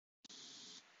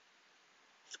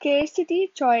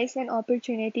Scarcity, Choice and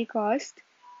Opportunity Cost,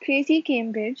 Crazy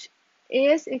Cambridge,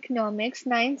 AS Economics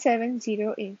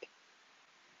 9708.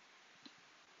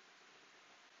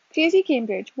 Crazy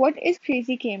Cambridge. What is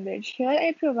Crazy Cambridge? Here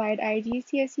I provide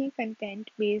IGCSE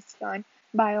content based on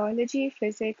biology,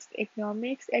 physics,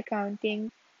 economics,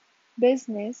 accounting,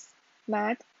 business,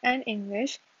 math, and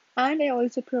English, and I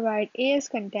also provide AS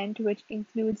content which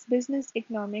includes business,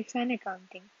 economics, and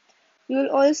accounting. You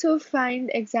will also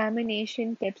find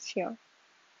examination tips here.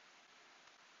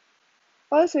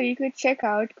 Also, you could check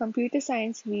out computer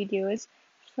science videos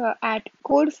at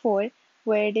Code 4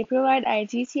 where they provide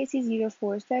IGCSE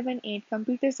 0478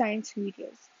 computer science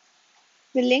videos.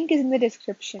 The link is in the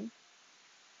description.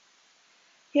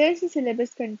 Here is the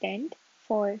syllabus content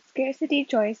for Scarcity,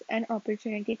 Choice and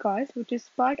Opportunity Cost, which is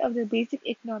part of the Basic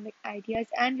Economic Ideas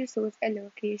and Resource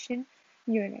Allocation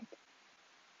unit.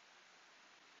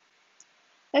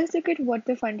 Let's look at what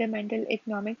the fundamental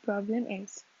economic problem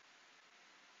is.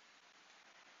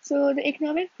 So the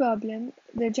economic problem,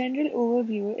 the general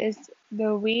overview is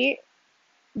the way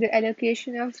the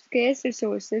allocation of scarce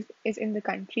resources is in the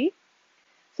country.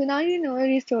 So now you know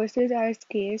resources are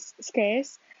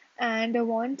scarce and the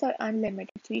wants are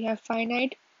unlimited. So you have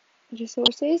finite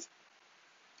resources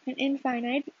and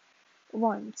infinite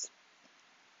wants.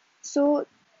 So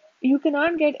you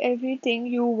cannot get everything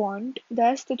you want,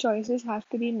 thus the choices have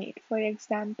to be made. For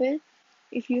example,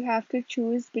 if you have to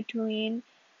choose between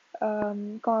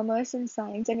commerce and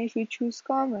science, and if you choose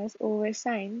commerce over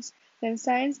science, then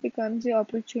science becomes the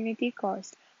opportunity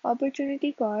cost.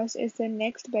 Opportunity cost is the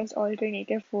next best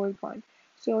alternative foregone.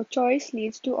 So choice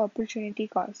leads to opportunity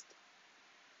cost.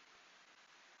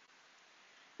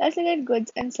 Let's look at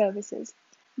goods and services.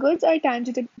 Goods are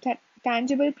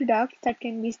tangible products that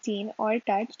can be seen or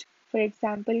touched, for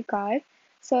example, car.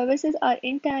 Services are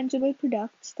intangible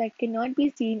products that cannot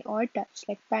be seen or touched,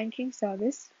 like banking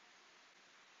service.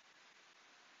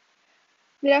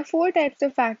 There are four types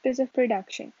of factors of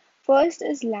production. First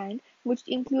is land, which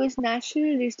includes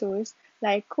natural resource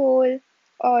like coal,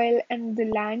 oil, and the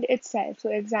land itself. So,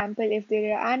 example, if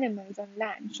there are animals on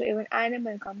land, so if an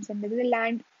animal comes under the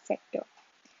land sector.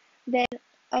 Then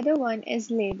other one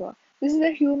is labor. This is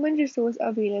the human resource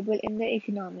available in the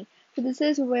economy. So this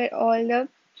is where all the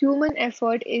human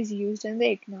effort is used in the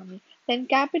economy. Then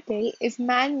capital is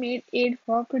man-made aid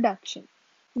for production.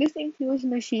 This includes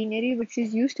machinery which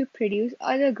is used to produce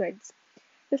other goods.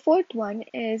 The fourth one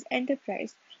is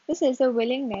enterprise. This is the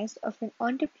willingness of an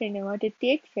entrepreneur to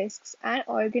take risks and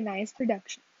organize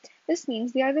production. This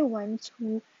means they are the ones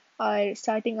who are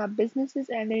starting up businesses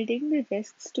and they're taking the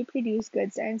risks to produce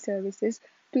goods and services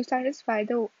to satisfy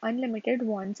the unlimited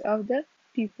wants of the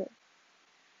people.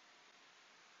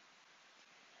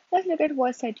 Let's look at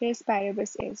what ceteris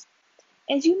paribus is.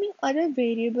 Assuming other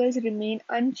variables remain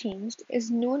unchanged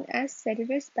is known as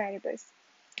ceteris paribus.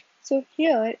 So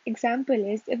here, example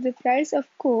is if the price of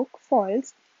Coke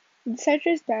falls, the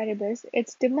ceteris paribus,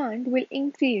 its demand will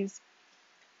increase.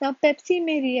 Now Pepsi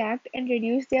may react and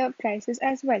reduce their prices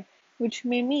as well, which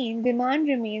may mean demand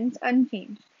remains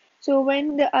unchanged. So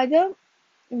when the other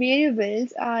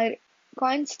variables are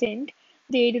constant,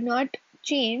 they do not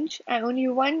change, and only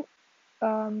one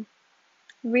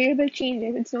variable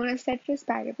changes. It's known as ceteris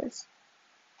paribus.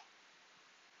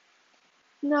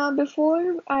 Now,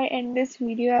 before I end this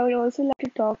video, I would also like to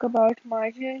talk about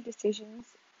marginal decisions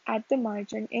at the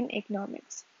margin in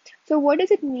economics. So, what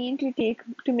does it mean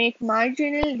to make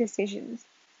marginal decisions?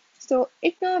 So,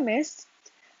 economists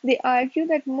they argue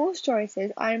that most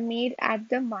choices are made at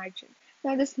the margin.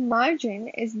 Now, this margin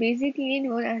is basically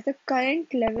known as the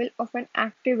current level of an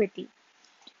activity.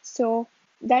 So,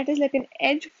 that is like an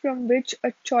edge from which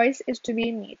a choice is to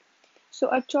be made. So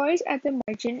a choice at the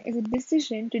margin is a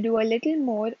decision to do a little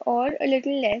more or a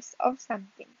little less of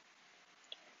something.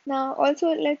 Now also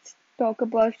let's talk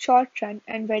about short run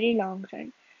and very long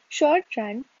run. Short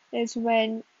run is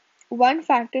when one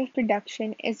factor of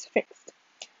production is fixed.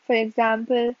 For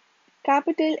example,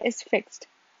 capital is fixed.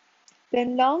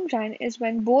 Then long run is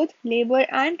when both labor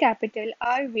and capital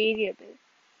are variable.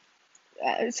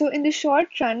 So in the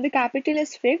short run, the capital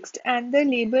is fixed and the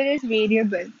labor is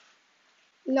variable.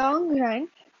 Long run,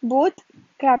 both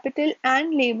capital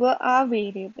and labor are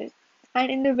variable, and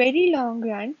in the very long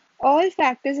run, all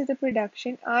factors of the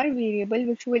production are variable,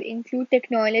 which will include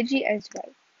technology as well.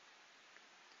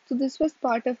 So this was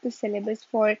part of the syllabus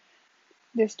for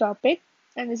this topic,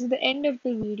 and this is the end of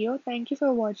the video. Thank you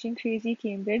for watching Crazy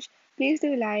Cambridge. Please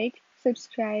do like,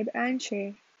 subscribe, and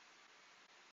share.